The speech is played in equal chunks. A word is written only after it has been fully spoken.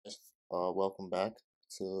Welcome back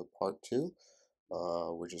to part two.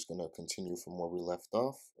 We're just going to continue from where we left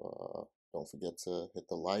off. Don't forget to hit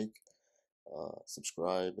the like,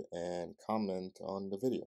 subscribe, and comment on the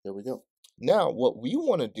video. Here we go. Now, what we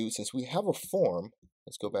want to do, since we have a form,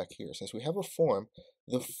 let's go back here. Since we have a form,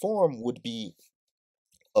 the form would be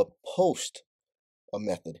a post a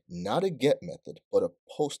method, not a get method, but a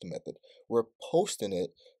post method. We're posting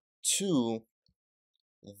it to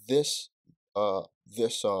this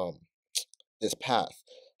this path.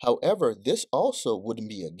 However, this also wouldn't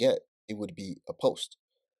be a get, it would be a post.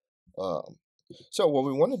 So what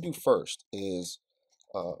we want to do first is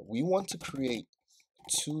we want to create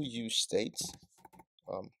two use states.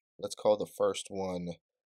 Let's call the first one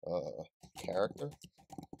character,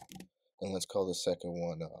 and let's call the second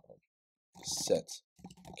one set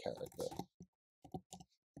character.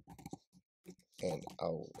 And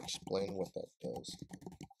I'll explain what that does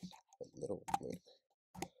a little later.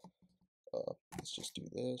 Let's just do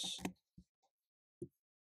this.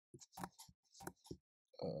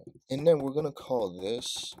 And then we're going to call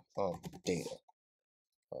this data.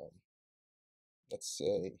 Let's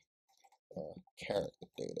say character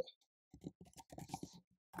data.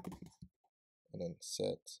 And then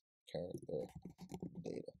set character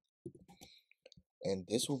data. And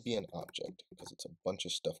this will be an object because it's a bunch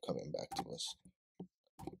of stuff coming back to us.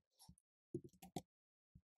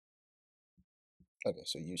 Okay,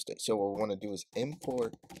 so use state. So what we want to do is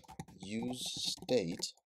import use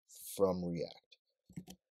state from React.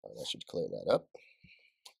 That should clear that up.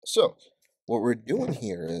 So what we're doing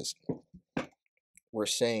here is we're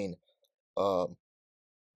saying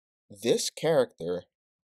this character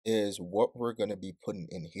is what we're going to be putting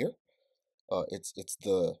in here. It's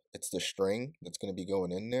the string that's going to be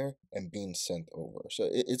going in there and being sent over. So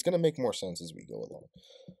it's going to make more sense as we go along.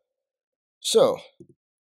 So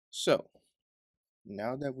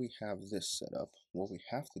now that we have this set up, what we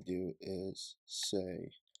have to do is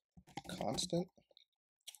say constant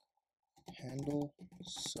handle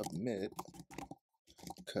submit,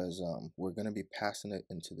 because we're going to be passing it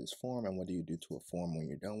into this form, and what do you do to a form when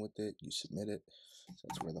you're done with it? You submit it. So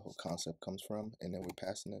that's where the whole concept comes from. And then we're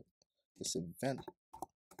passing it this event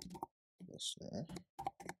listener.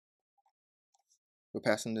 We're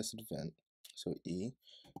passing this event, so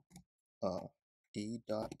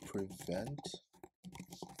dot prevent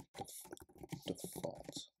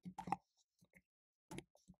default.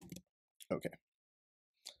 Okay,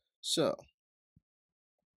 so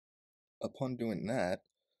upon doing that,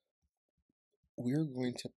 we're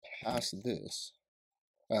going to pass this.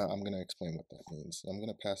 I'm going to explain what that means. I'm going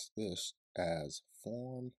to pass this as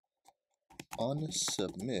form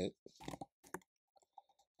unsubmit,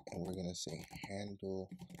 and we're going to say handle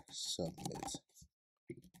submit.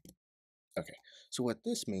 Okay, so what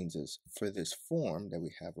this means is for this form that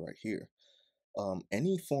we have right here,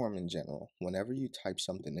 any form in general, whenever you type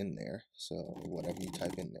something in there, so whatever you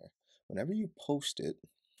type in there, whenever you post it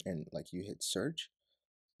and like you hit search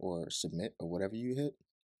or submit or whatever you hit,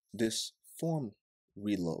 this form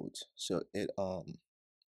reloads. So it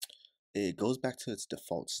goes back to its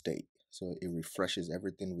default state. So it refreshes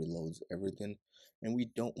everything, reloads everything, and we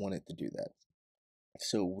don't want it to do that.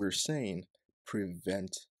 So we're saying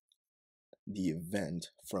prevent the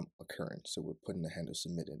event from occurring. So we're putting the handle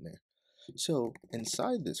submit in there. So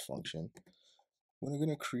inside this function, we're going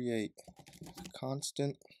to create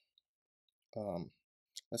constant,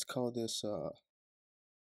 let's call this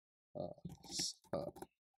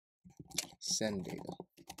send data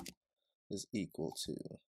is equal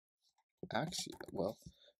to Axios. Well,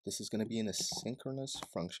 this is going to be an asynchronous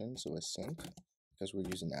function, so async, because we're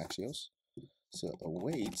using Axios. So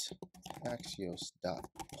await Axios dot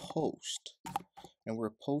post, and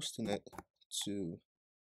we're posting it to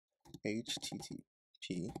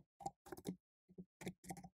HTTP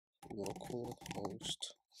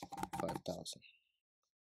localhost 5000.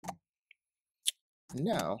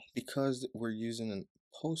 Now, because we're using a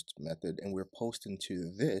post method and we're posting to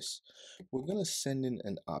this, we're going to send in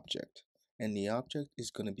an object, and the object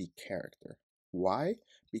is going to be character. Why?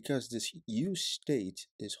 Because this use state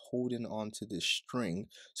is holding on to this string,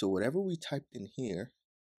 so whatever we typed in here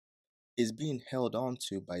is being held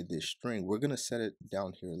onto by this string. We're going to set it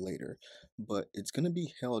down here later, but it's going to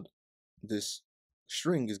be held, this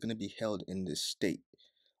string is going to be held in this state.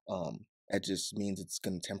 That just means it's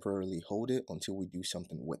going to temporarily hold it until we do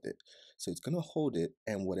something with it. So it's going to hold it,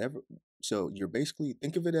 and whatever, so you're basically,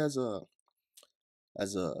 think of it as a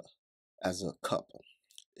cup.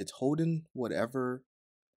 It's holding whatever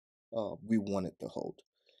we want it to hold,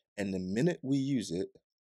 and the minute we use it,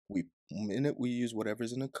 use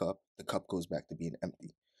whatever's in the cup goes back to being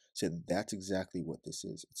empty. So that's exactly what this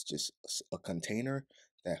is. It's just a container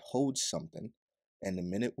that holds something, and the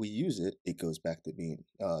minute we use it, it goes back to being,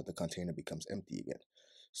 the container becomes empty again.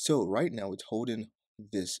 So right now it's holding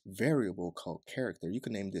this variable called character. You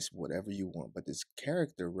can name this whatever you want, but this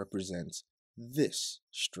character represents this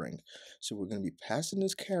string. So we're going to be passing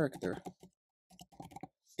this character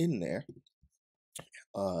in there,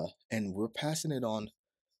 and we're passing it on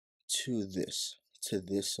to this,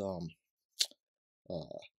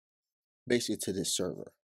 basically to this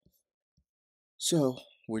server. So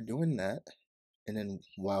we're doing that, and then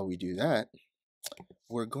while we do that,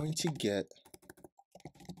 we're going to get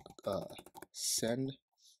send.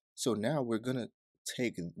 So now we're gonna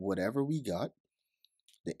take whatever we got,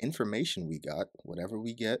 the information we got, whatever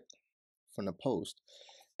we get from the post,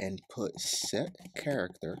 and put set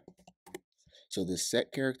character. So this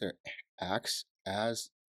set character acts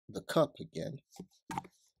as the cup again,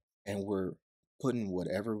 and we're putting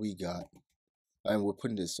whatever we got, and we're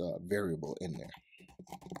putting this variable in there,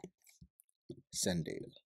 send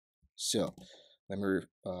data. So let me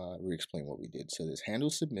re-explain what we did. So this handle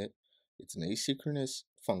submit, it's an asynchronous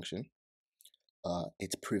function.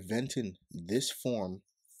 It's preventing this form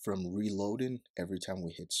from reloading every time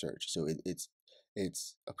we hit search. So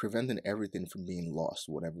it's preventing everything from being lost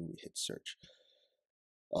whenever we hit search.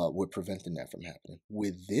 We're preventing that from happening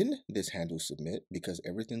within this handle submit, because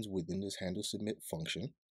everything's within this handle submit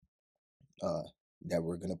function that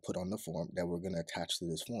we're going to put on the form, that we're going to attach to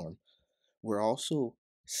this form. We're also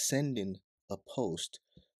sending a post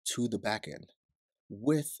to the backend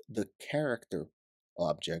with the character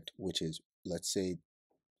object, which is, let's say,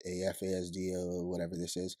 AFASD or whatever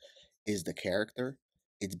this is the character.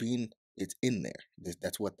 It's in there.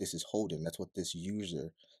 That's what this is holding. That's what this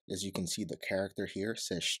user, as you can see, the character here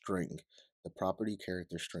says string, the property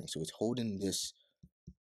character string. So it's holding this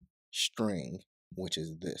string, which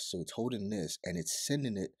is this. So it's holding this and it's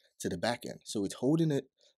sending it to the backend. So it's holding it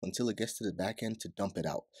until it gets to the backend to dump it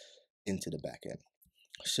out into the backend.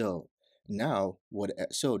 So now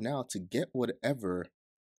to get whatever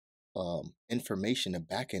information the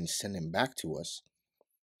backend is sending back to us,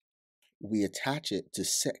 we attach it to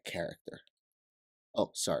set character.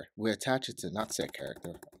 Oh, sorry, we attach it to not set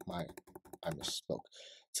character. I misspoke.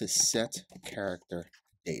 To set character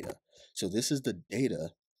data. So this is the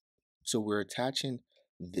data. So we're attaching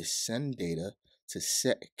this send data to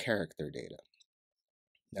set character data.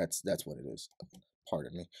 That's what it is.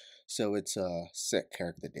 Pardon me. So it's set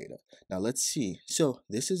character data. Now let's see. So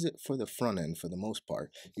this is it for the front end for the most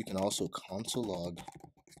part. You can also console log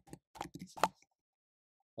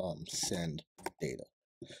send data.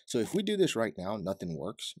 So if we do this right now, nothing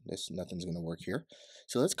works. Nothing's gonna work here.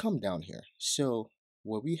 So let's come down here. So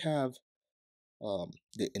where we have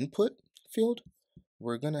the input field,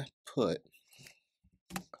 we're gonna put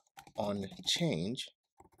on change,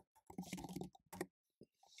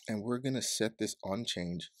 and we're gonna set this on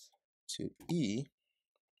change to e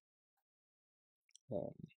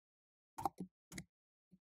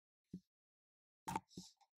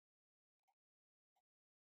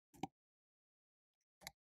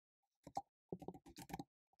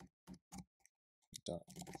dot.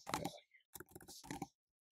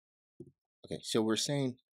 Okay, so we're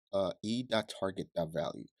saying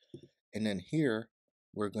e.target.value, and then here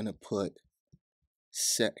we're gonna put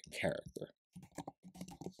set character.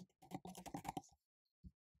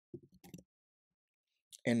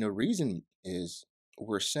 And the reason is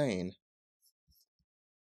we're saying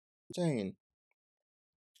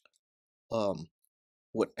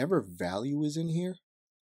whatever value is in here,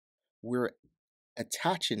 we're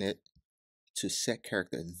attaching it to set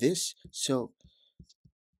character. So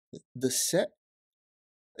the set,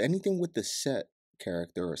 anything with the set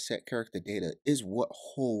character or set character data is what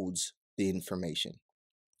holds the information.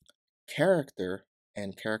 Character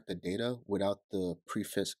and character data without the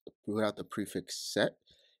prefix set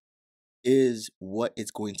is what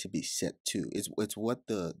it's going to be set to. It's what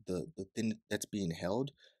the thing that's being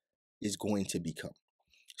held is going to become.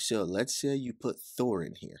 So let's say you put Thor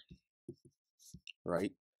in here,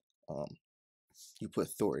 right? You put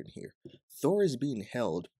Thor in here. Thor is being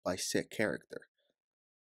held by set character,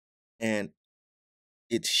 and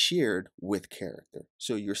it's shared with character.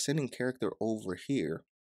 So you're sending character over here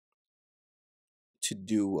to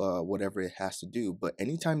do whatever it has to do. But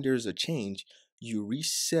anytime there's a change, you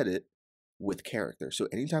reset it with character. So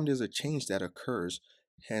anytime there's a change that occurs,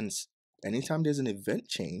 hence anytime there's an event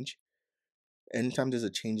change, anytime there's a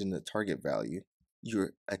change in the target value,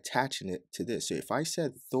 you're attaching it to this. So if I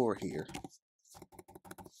said Thor here,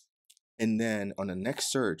 and then on the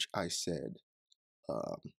next search I said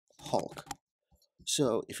Hulk.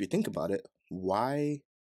 So if you think about it, why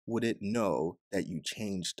would it know that you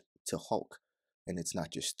changed to Hulk and it's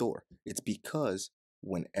not just Thor? It's because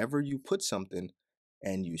whenever you put something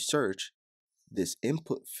and you search, this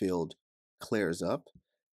input field clears up,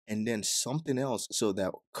 and then something else. So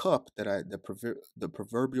that cup that the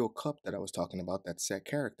proverbial cup that I was talking about, that set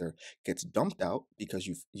character, gets dumped out because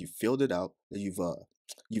you've filled it out,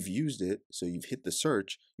 you've used it, so you've hit the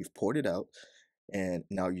search, you've poured it out, and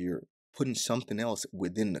now you're putting something else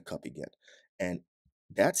within the cup again, and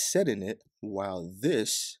that's setting it. While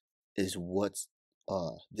this is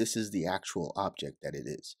the actual object that it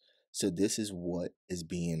is. So this is what is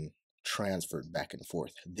being transferred back and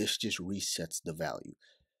forth. This just resets the value.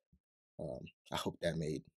 I hope that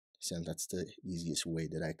made sense. That's the easiest way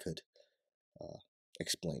that I could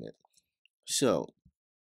explain it. So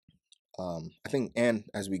I think, and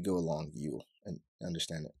as we go along, you will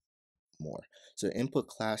understand it more. So input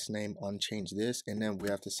class name, unchange this, and then we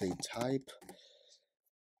have to say type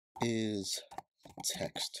is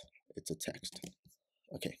text. It's a text.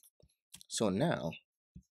 Okay. So now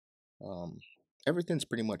everything's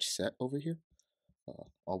pretty much set over here.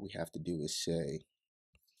 All we have to do is say,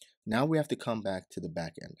 now we have to come back to the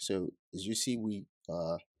back end. So as you see, we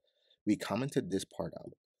commented this part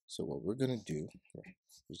out. So what we're gonna do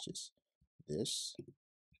is just this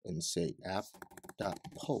and say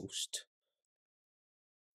app.post.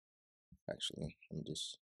 Actually, let me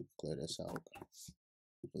just clear this out.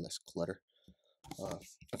 Less clutter.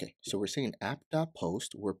 Okay, so we're saying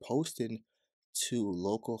app.post. We're posting to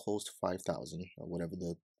localhost 5000 or whatever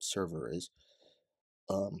the server is.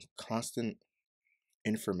 Constant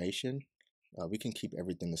information. We can keep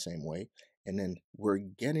everything the same way, and then we're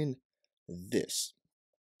getting this.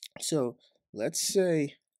 So let's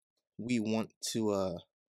say we want to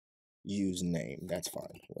use name. That's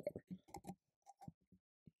fine, whatever.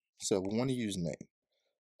 So we want to use name.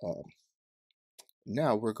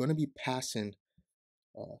 Now we're going to be passing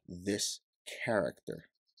this character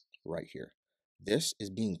right here. This is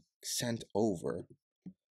being sent over.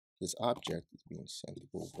 This object is being sent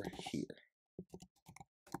over here.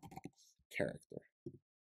 Character.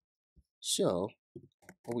 So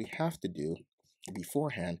what we have to do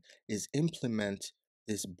beforehand is implement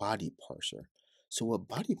this body parser. So what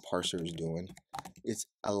body parser is doing is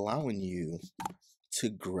allowing you to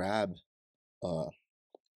grab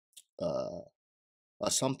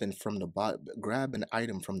something from the body, grab an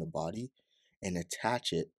item from the body and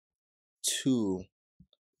attach it to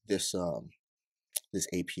this this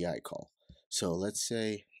API call. So let's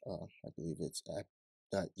say I believe it's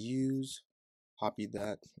app.use. Copy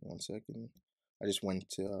that. 1 second. I just went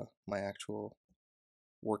to my actual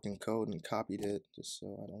working code and copied it just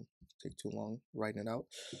so I don't take too long writing it out.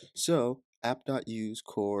 So app.use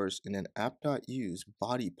cores, and then app.use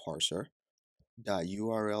body parser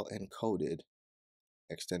 .url encoded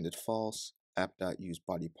extended false app.use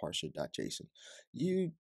body parser.json.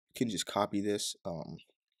 You can just copy this.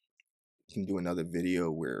 Can do another video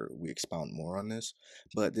where we expound more on this,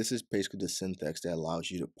 but this is basically the syntax that allows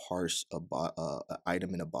you to parse an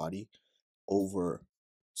item in a body over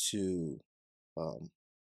to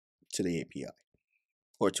the API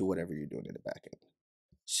or to whatever you're doing in the backend.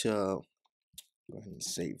 So go ahead and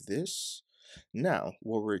save this. Now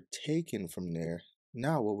what we're taking from there,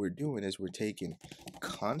 now what we're doing is we're taking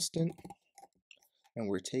constant and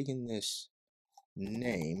we're taking this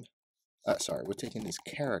name, we're taking this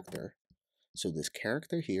character. So this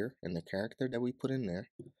character here and the character that we put in there,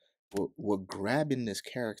 we're grabbing this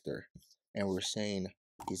character and we're saying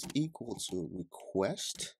is equal to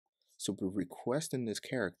request. So we're requesting this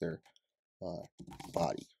character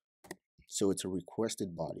body. So it's a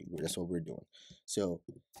requested body. That's what we're doing. So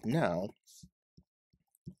now,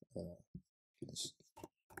 don't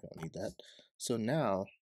need that. So now,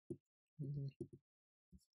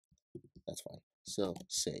 that's fine. So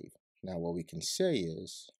save. Now what we can say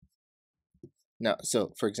is, now,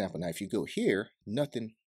 so for example, now if you go here,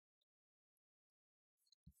 nothing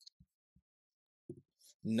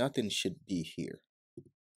should be here.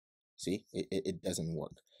 See, it doesn't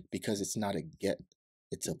work because it's not a get,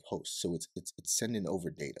 it's a post. So it's sending over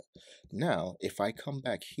data. Now, if I come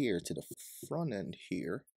back here to the front end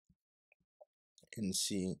here and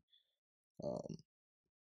see,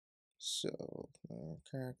 so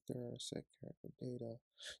character, set character data.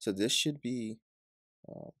 So this should be,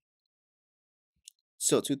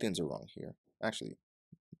 so two things are wrong here. Actually,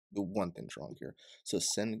 the one thing's wrong here. So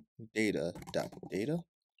send data dot data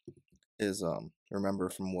is remember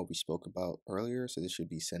from what we spoke about earlier. So this should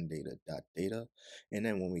be send data dot data, and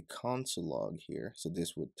then when we console log here, so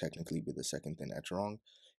this would technically be the second thing that's wrong.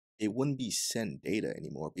 It wouldn't be send data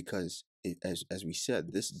anymore because as we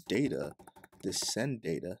said, this data this send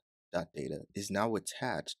data dot data is now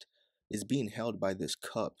attached, is being held by this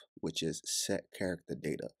cup, which is set character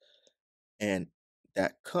data, and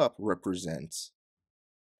that cup represents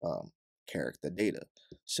character data.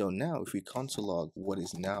 So now if we console log what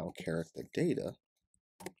is now character data,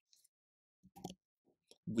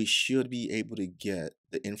 we should be able to get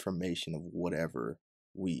the information of whatever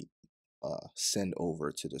we send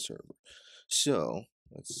over to the server. So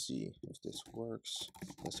let's see if this works.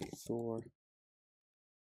 Let's say Thor.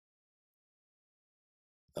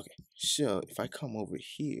 Okay, so if I come over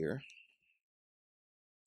here,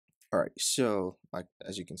 all right, so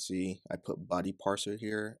as you can see, I put body parser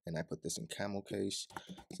here and I put this in camel case.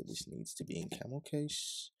 So this needs to be in camel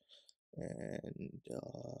case. And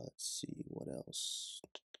let's see what else.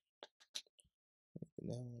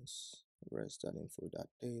 Anything else?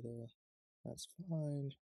 Res.info.data. That's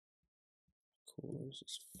fine. Cores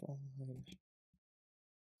is fine.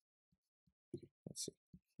 Let's see.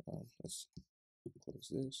 Let's close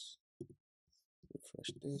this.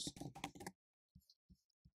 Refresh this.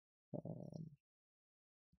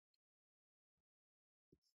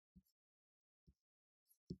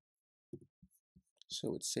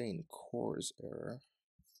 So it's saying cores error.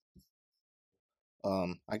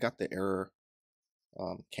 I got the error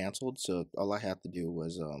canceled, so all I had to do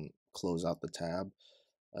was close out the tab,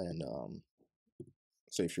 and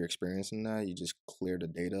so if you're experiencing that, you just clear the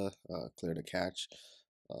data, clear the cache,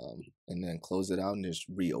 and then close it out and just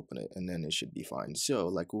reopen it, and then it should be fine. So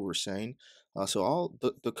like we were saying, so all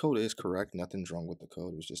the code is correct, nothing's wrong with the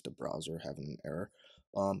code, it was just a browser having an error.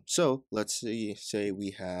 So let's say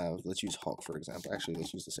we have, let's use Hulk for example. Actually,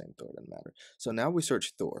 let's use the same Thor, doesn't matter. So now we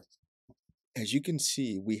search Thor. As you can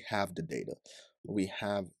see, we have the data. We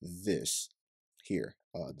have this here.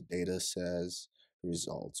 The data says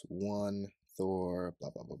results 1, Thor, blah,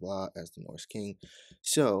 blah, blah, blah, as the Norse King.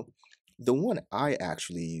 So the one I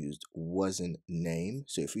actually used wasn't name.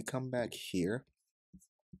 So if we come back here,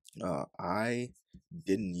 I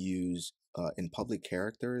didn't use in public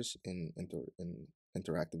characters in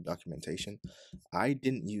interactive documentation, I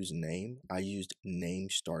didn't use name. I used name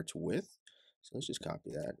starts with. So let's just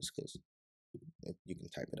copy that just because you can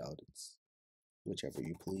type it out. It's whichever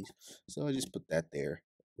you please. So I just put that there,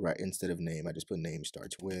 right? Instead of name, I just put name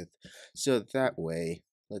starts with. So that way,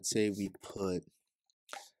 let's say we put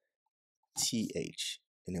th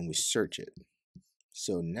and then we search it.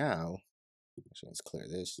 So now, actually let's clear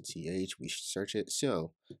this, th, we search it.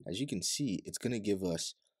 So as you can see, it's going to give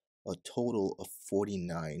us a total of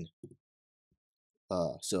 49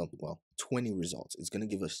 well, 20 results. It's going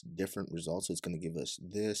to give us different results. So it's going to give us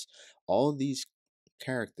this. All these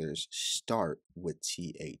characters start with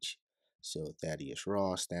th. So Thaddeus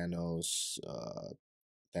Ross, Thanos,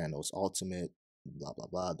 Thanos Ultimate, blah blah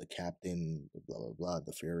blah, the Captain, blah blah blah,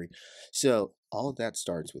 the Fury. So all that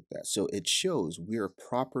starts with that. So it shows we are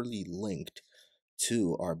properly linked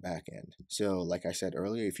to our backend. So like I said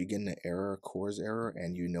earlier, if you get an error, cores error,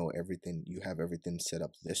 and you know everything, you have everything set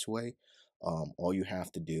up this way, all you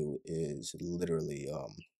have to do is literally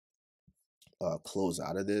close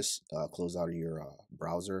out of this, close out of your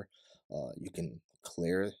browser. You can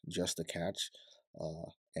clear just the cache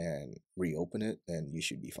and reopen it, and you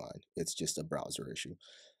should be fine. It's just a browser issue.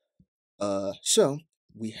 So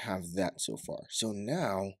we have that so far. So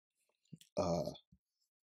now,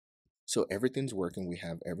 so everything's working. We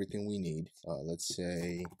have everything we need. Let's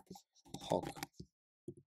say Hulk.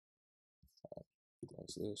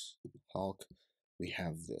 Close this. Hulk. We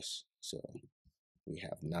have this. So we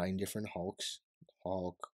have 9 different Hulks.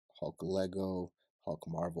 Hulk, Hulk Lego, Hulk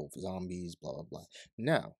Marvel Zombies, blah, blah, blah.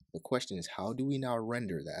 Now, the question is, how do we now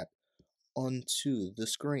render that onto the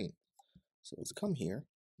screen? So let's come here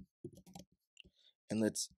and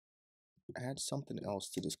let's add something else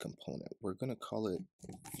to this component. We're going to call it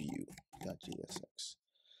view.jsx.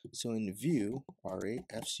 So in view,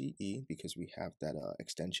 RAFCE, because we have that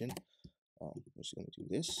extension, we're just going to do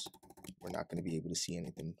this. We're not going to be able to see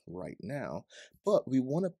anything right now, but we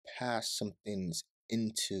want to pass some things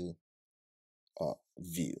into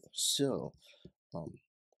view. So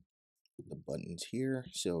the buttons here.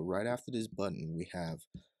 So right after this button, we have,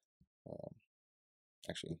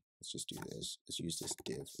 actually, let's just do this. Let's use this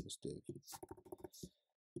div,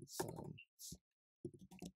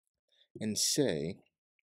 and say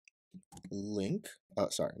link,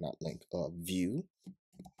 sorry, not link, view.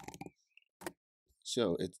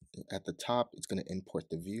 So it's at the top, it's going to import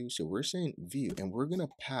the view. So we're saying view, and we're going to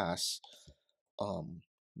pass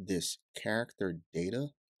this character data.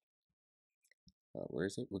 Where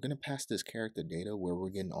is it? We're going to pass this character data where we're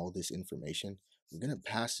getting all this information. We're going to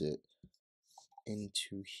pass it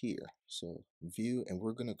into here. So view, and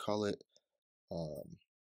we're going to call it um,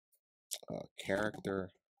 character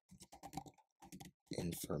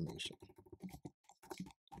information.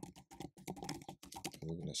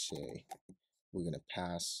 We're going to say, we're going to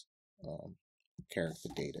pass character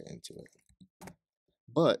data into it.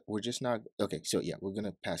 But we're just not, okay, so yeah, we're going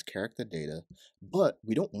to pass character data, but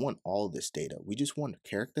we don't want all this data. We just want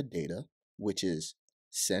character data, which is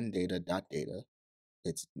send data.data.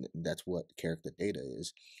 That's what character data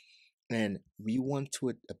is. And we want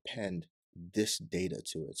to append this data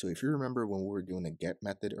to it. So if you remember when we were doing a get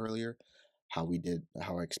method earlier, how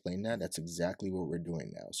I explained that, that's exactly what we're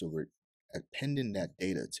doing now. So we're appending that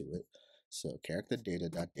data to it. So character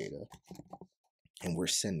data.data, and we're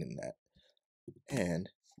sending that. And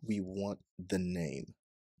we want the name.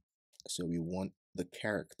 So we want the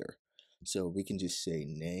character. So we can just say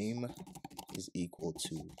name is equal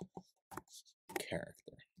to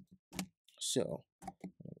character. So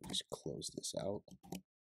just close this out.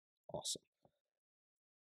 Awesome.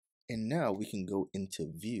 And now we can go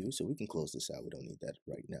into view. So we can close this out. We don't need that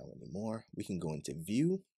right now anymore. We can go into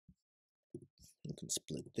view. We can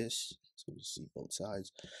split this so we see both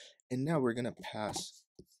sides. And now we're going to pass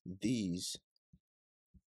these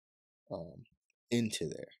into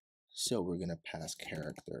there. So we're going to pass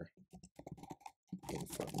character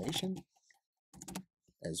information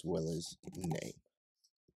as well as name.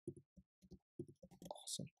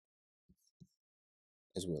 Awesome.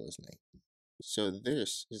 As well as name. So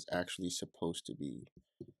this is actually supposed to be,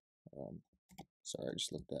 sorry, I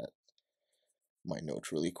just looked at my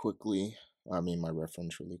notes really quickly. My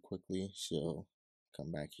reference really quickly. So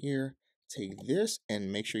come back here, take this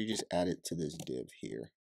and make sure you just add it to this div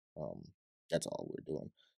here. That's all we're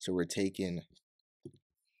doing. So we're taking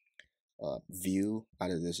view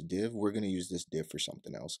out of this div. We're going to use this div for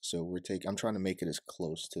something else. So I'm trying to make it as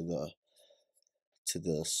close to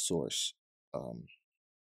the source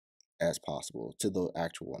as possible, to the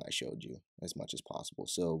actual one I showed you as much as possible.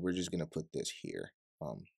 So we're just going to put this here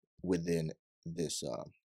within this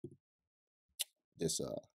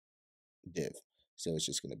div. So it's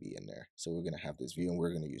just going to be in there. So we're going to have this view and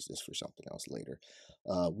we're going to use this for something else later.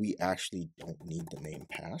 We actually don't need the name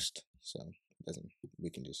passed. So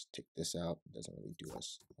we can just take this out. It doesn't really do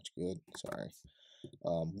us much good. Sorry.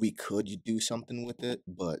 We could do something with it,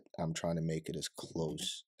 but I'm trying to make it as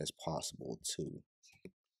close as possible to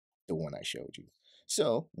the one I showed you.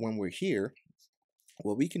 So when we're here,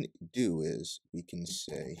 what we can do is we can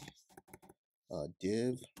say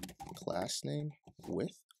div class name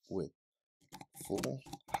with full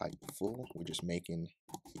height full. We're just making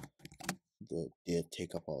the div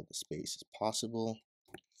take up all the space as possible.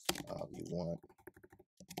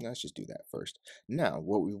 Let's just do that first. Now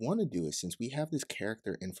what we want to do is, since we have this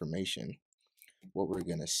character information, what we're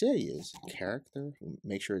going to say is character,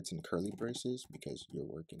 make sure it's in curly braces because you're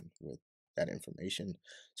working with that information.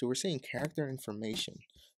 So we're saying character information,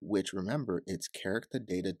 which, remember, it's character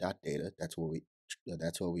data.data. That's what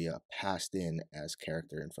we passed in as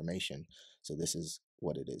character information. So this is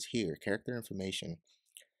what it is here, character information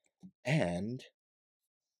and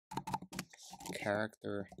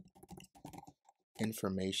character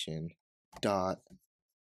information dot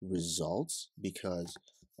results, because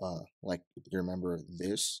like you remember,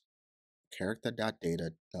 this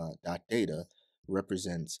character.data data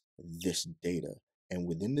represents this data, and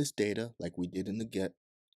within this data, like we did in the get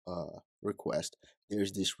request,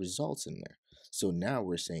 there's this results in there. So now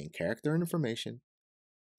we're saying character information,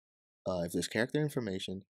 if there's character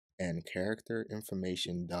information and character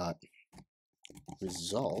information dot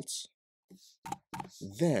results,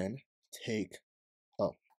 then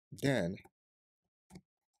then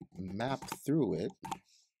map through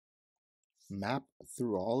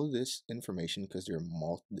all of this information, because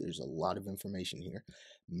there's a lot of information here.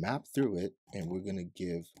 Map through it, and we're going to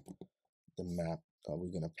give the map, we're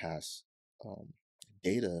going to pass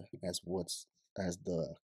data as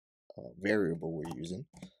the variable we're using.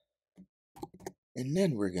 And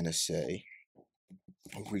then we're going to say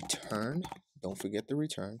return, don't forget the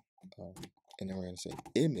return, and then we're going to say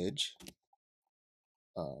image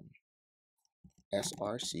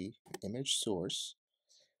src, image source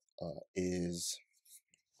is,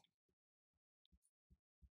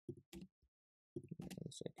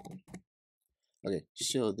 okay,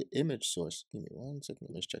 so the image source, give me 1 second,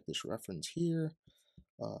 let's check this reference here.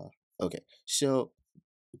 Okay, so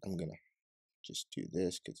I'm gonna just do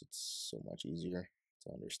this because it's so much easier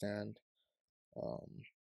to understand.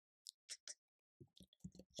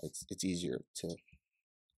 It's easier to,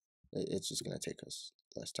 it's just gonna take us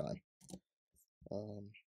less time.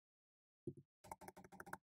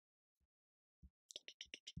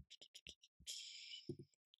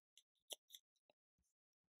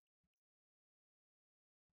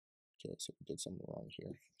 Okay, so we did something wrong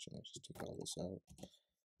here. So let's just take all this out.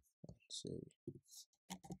 Let's say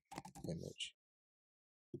image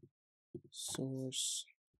source.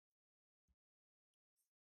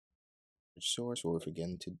 What we're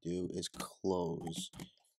forgetting to do is close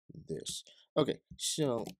this. Okay,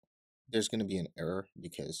 so there's going to be an error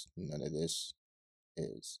because none of this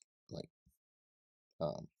is like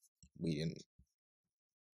we didn't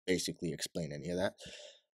basically explain any of that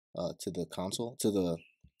to the console, to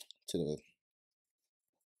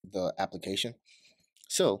the application.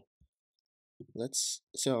 So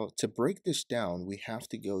to break this down, we have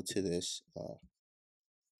to go to this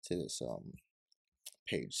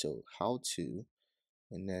page. So how to,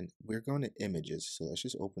 and then we're going to images. So let's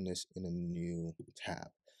just open this in a new tab.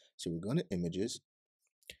 So we're going to images,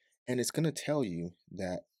 and it's going to tell you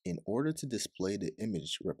that in order to display the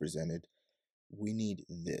image represented, we need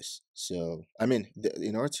this. So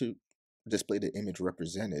in order to display the image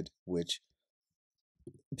represented, which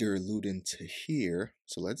they're alluding to here.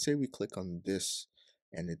 So let's say we click on this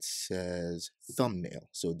and it says thumbnail.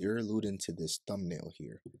 So they're alluding to this thumbnail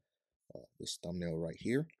here, this thumbnail right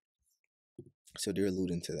here. So they're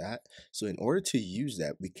alluding to that. So in order to use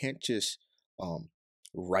that, we can't just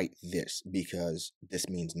write this because this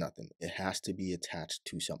means nothing. It has to be attached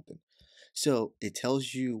to something. So it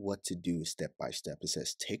tells you what to do step by step. It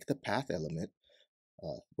says take the path element,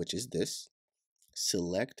 which is this,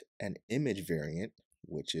 select an image variant,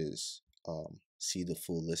 which is see the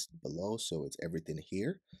full list below. So it's everything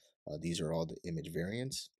here. These are all the image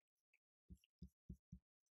variants.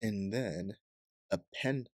 And then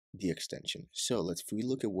append the extension. So if we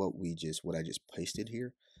look at what I just pasted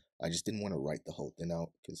here. I just didn't want to write the whole thing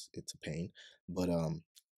out because it's a pain. But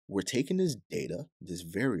we're taking this data, this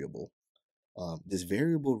variable. This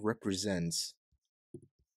variable represents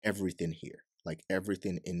everything here, like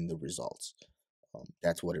everything in the results.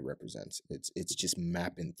 That's what it represents. It's just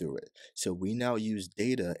mapping through it. So we now use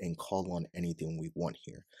data and call on anything we want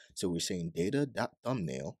here. So we're saying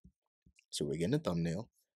data.thumbnail. So we're getting a thumbnail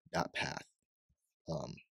dot path.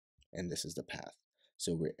 And this is the path.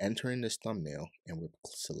 So we're entering this thumbnail and we're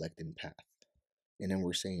selecting path. And then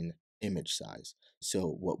we're saying image size. So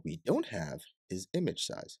what we don't have is image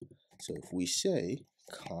size. So if we say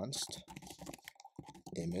const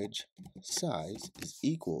image size is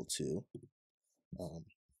equal to,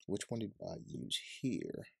 which one did I use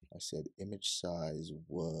here? I said image size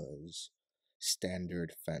was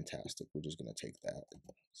standard fantastic. We're just going to take that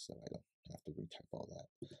so I don't have to retype all that.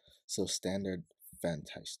 So standard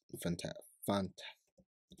fantastic.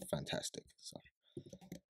 Sorry.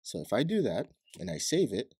 So if I do that and I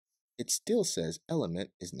save it, it still says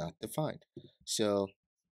element is not defined. So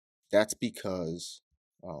that's because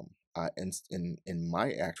in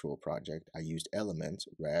my actual project, I used element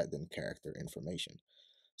rather than character information.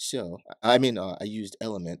 So I used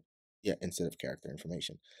element, instead of character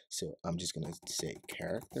information. So I'm just gonna say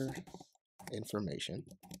character information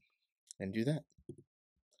and do that.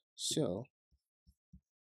 So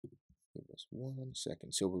give us 1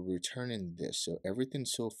 second. So we're returning this. So everything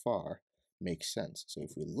so far makes sense. So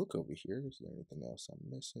if we look over here, is there anything else I'm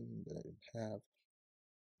missing that I didn't have?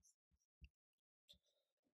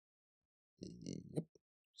 Yep.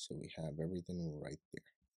 So we have everything right there.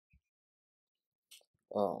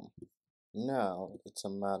 Now it's a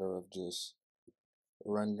matter of just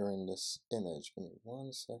rendering this image. Give me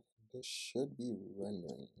 1 second. This should be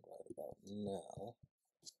rendering right about now.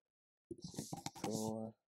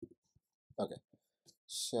 Sure. Okay.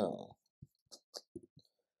 So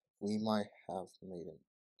we might have made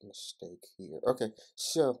a mistake here. Okay.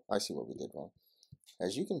 So I see what we did wrong.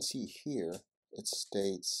 As you can see here, it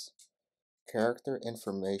states character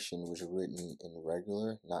information was written in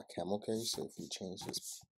regular, not camel case. So if we change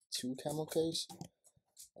this to camel case,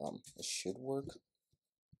 it should work.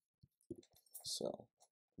 So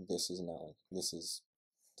this is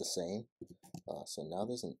the same. So now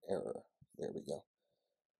there's an error. There we go.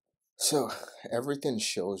 So everything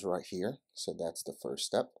shows right here. So that's the first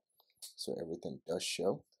step. So everything does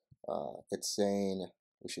show. It's saying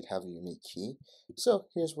we should have a unique key. So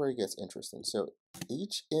here's where it gets interesting. So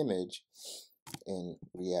each image in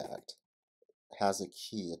React has a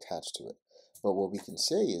key attached to it. But what we can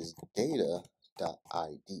say is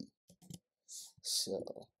data.id.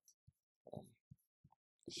 So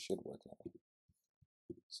it should work now.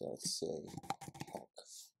 So let's say heck.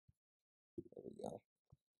 There we go.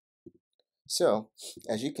 So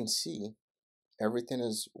as you can see, everything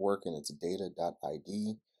is working. It's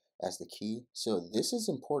data.id as the key. So this is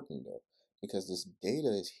important though, because this data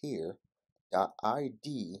is here.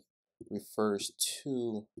 .id refers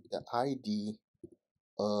to the ID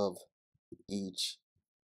of each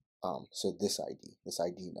So this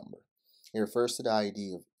ID number, it refers to the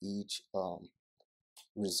ID of each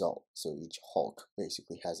result. So each Hulk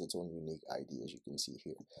basically has its own unique ID, as you can see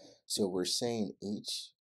here. So we're saying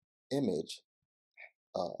each image,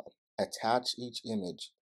 attach each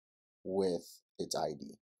image with its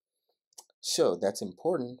ID. So that's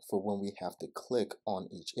important for when we have to click on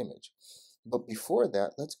each image. But before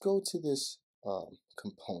that, let's go to this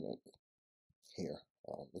component here.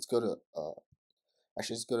 Let's go to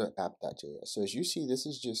let's go to app.js. So as you see, this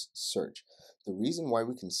is just search. The reason why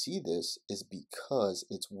we can see this is because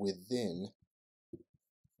it's within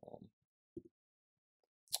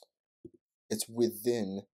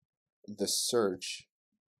the search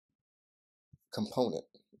component.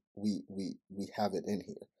 We have it in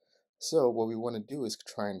here. So what we want to do is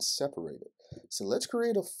try and separate it. So let's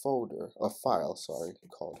create a file,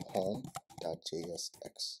 called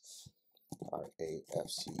home.jsx,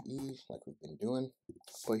 RAFCE, like we've been doing.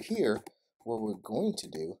 But here, what we're going to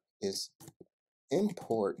do is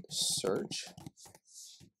import search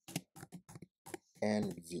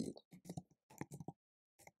and view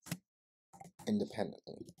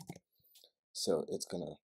independently. So it's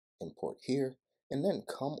gonna import here, and then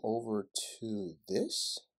come over to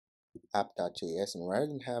this app.js, and rather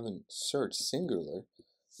than having search singularly,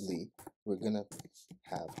 we're gonna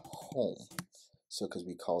have home. So because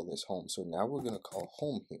we call this home, so now we're gonna call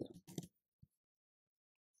home here.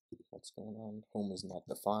 What's going on? Home is not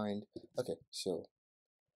defined. Okay, so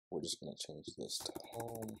we're just gonna change this to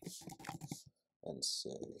home and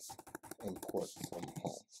say import from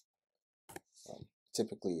home.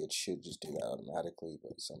 Typically it should just do that automatically,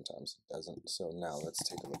 but sometimes it doesn't. So now let's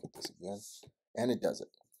take a look at this again, and it does it.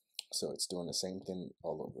 So it's doing the same thing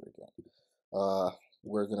all over again.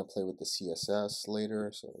 We're gonna play with the CSS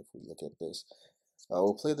later. So if we look at this,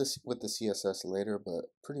 we'll play this with the CSS later,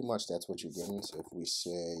 but pretty much that's what you're getting. So if we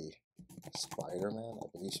say Spider-Man, I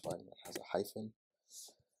believe Spider-Man has a hyphen,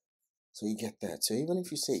 so you get that. So even if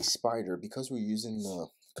you say spider, because we're using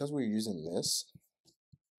this,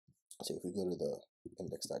 so if we go to the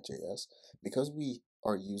index.js, because we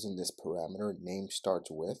are using this parameter name starts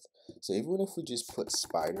with, so even if we just put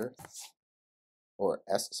spider or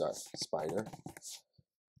spider,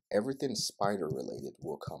 everything spider related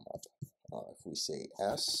will come up. If we say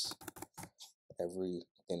s,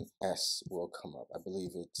 everything s will come up. I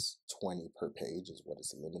believe it's 20 per page is what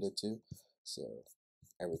it's limited to, so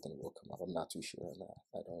everything will come up. I'm not too sure on that.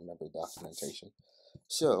 I don't remember documentation.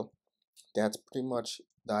 So that's pretty much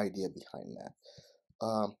the idea behind that.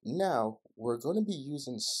 Now we're going to be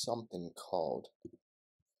using something called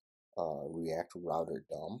React Router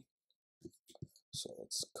DOM. So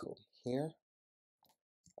let's go here,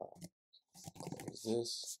 close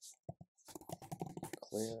this,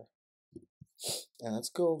 clear, and let's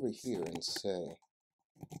go over here and say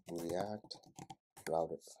React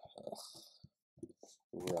Router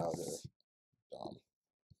DOM.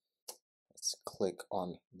 Let's click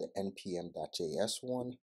on the npm.js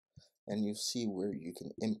one, and you see where you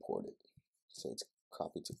can import it. So it's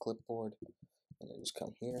copy to clipboard, and then just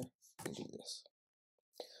come here and do this.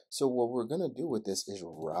 So what we're gonna do with this is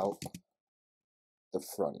route the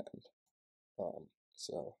front end.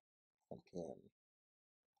 So npm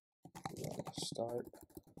start.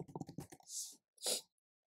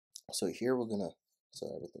 So here we're gonna,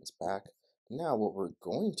 so everything's back. Now what we're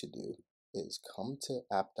going to do is come to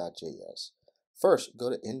app.js. First, go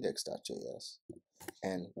to index.js,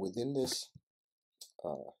 and within this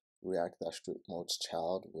React-strip-modes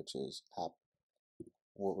child, which is app,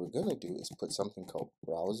 what we're gonna do is put something called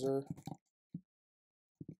browser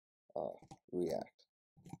React.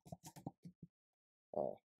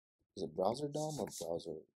 Is it browser DOM or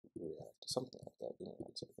browser React? Something like that. Give me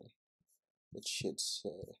 1 second. It should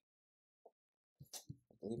say,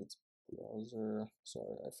 I believe it's browser.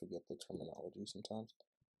 Sorry, I forget the terminology sometimes.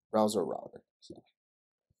 Browser router. So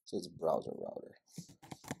it's browser router.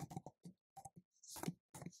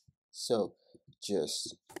 So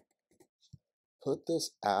just put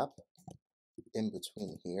this app in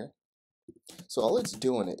between here. So all it's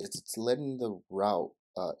doing is it's letting the route.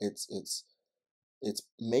 It's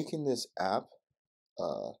making this app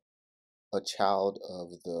a child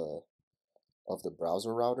of the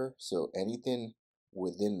browser router. So anything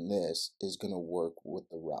within this is going to work with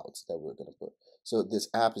the routes that we're going to put. So this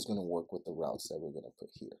app is going to work with the routes that we're going to put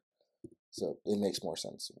here. So it makes more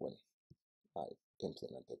sense when I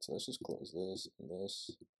implement it. So let's just close this and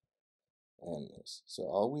this and this. So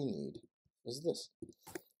all we need is this.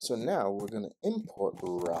 So now we're going to import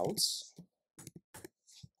routes,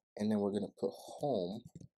 and then we're going to put home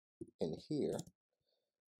in here.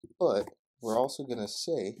 But we're also going to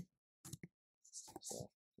say, so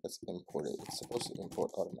let's import it. It's supposed to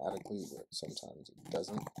import automatically, but sometimes it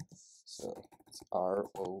doesn't. So it's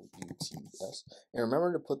ROUTS. And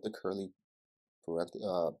remember to put the curly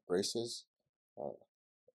braces,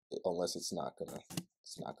 unless it's not gonna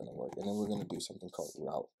work. And then we're gonna do something called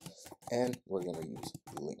route, and we're gonna use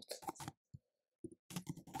link.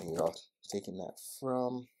 And we're all taking that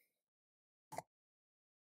from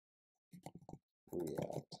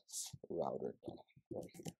React router right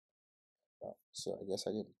here. So I guess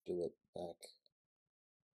I didn't do it back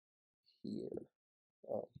here.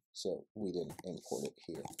 So we didn't import it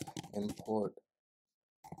here. Import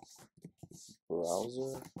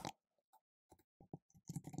browser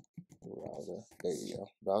router. There you go.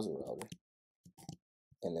 Browser router.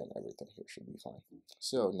 And then everything here should be fine.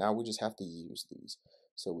 So now we just have to use these.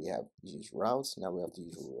 So we have use routes. Now we have to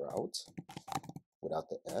use route without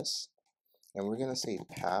the S. And we're going to say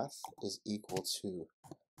path is equal to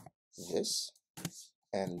this.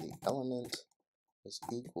 And the element is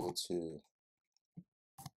equal to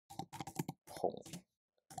home.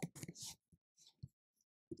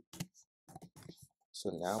 So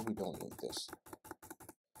now we don't need this.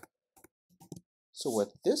 So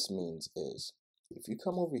what this means is, if you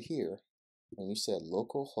come over here and you said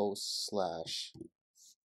localhost slash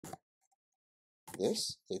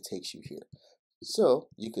this, it takes you here. So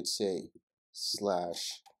you could say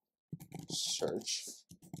slash search,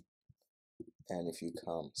 and if you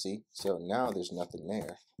come, see, so now there's nothing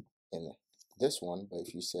there in this one, but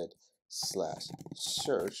if you said slash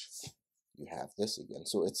search, you have this again.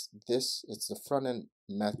 So it's the front end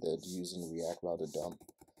method using React router dump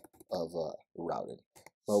of routing,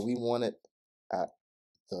 but we want it at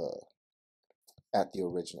the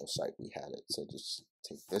original site we had it. So just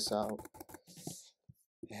take this out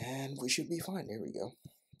and we should be fine. There we go.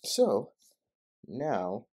 So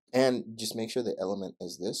now, and just make sure the element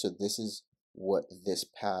is this. So this is what this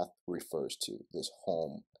path refers to, this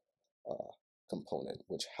home component,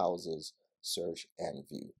 which houses search and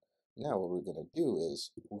view. Now what we're going to do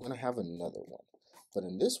is we're going to have another one, but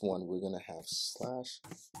in this one we're going to have slash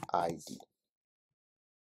ID,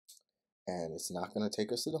 and it's not going to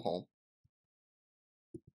take us to the home.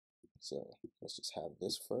 So let's just have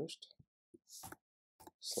this first,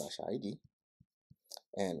 slash ID,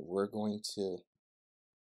 and we're going to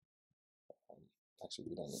actually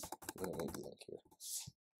we don't need the link here.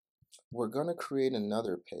 We're going to create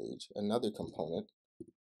another page, another component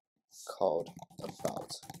called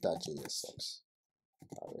about.js.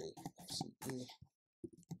 RAFCE,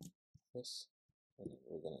 this, and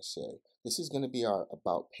we're going to say this is going to be our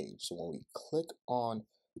about page. So when we click on,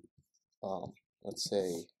 let's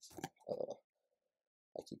say,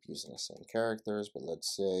 I keep using the same characters, but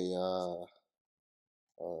let's say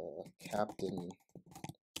Captain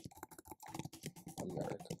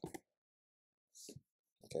America.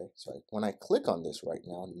 Okay, so when I click on this right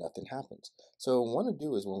now, nothing happens. So what we want to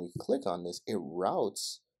do is when we click on this, it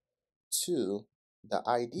routes to the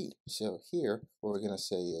ID. So here, what we're going to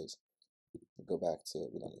say is, go back to,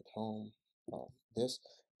 we don't need home, this,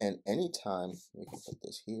 and anytime we can put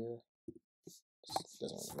this here, this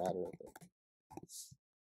doesn't really matter, but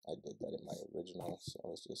I did that in my original, so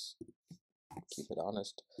let's just keep it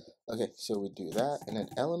honest. Okay, so we do that, and an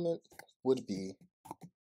element would be,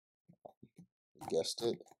 you guessed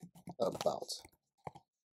it, about.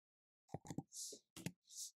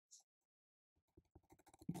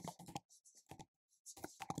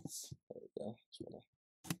 There we go. Just want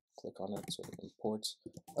to click on it so it imports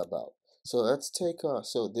about. So let's take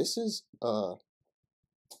so this is the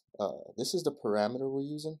parameter we're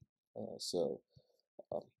using.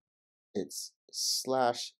 It's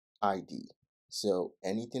slash ID. So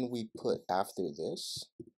anything we put after this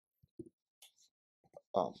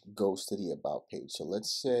goes to the about page. So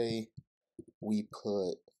let's say we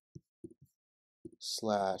put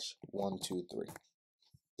slash 123.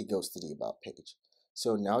 It goes to the about page.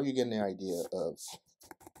 So now you're getting the idea of,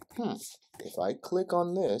 if I click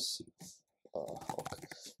on this,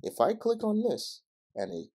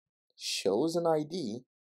 and it shows an ID,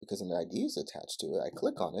 because an ID is attached to it, I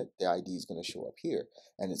click on it, the ID is going to show up here,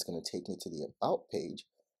 and it's going to take me to the about page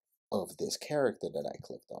of this character that I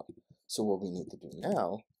clicked on. So what we need to do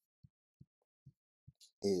now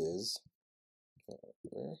is,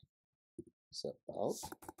 where is about?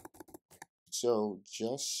 So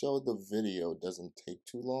just so the video doesn't take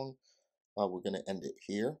too long, we're going to end it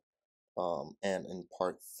here. And in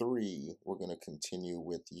part 3, we're going to continue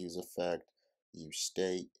with use effect, use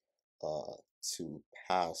state, to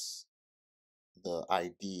pass the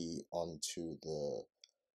ID onto the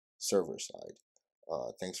server side.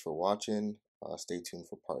 Thanks for watching. Stay tuned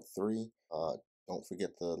for part 3. Don't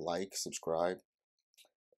forget to like, subscribe,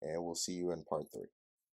 and we'll see you in part 3.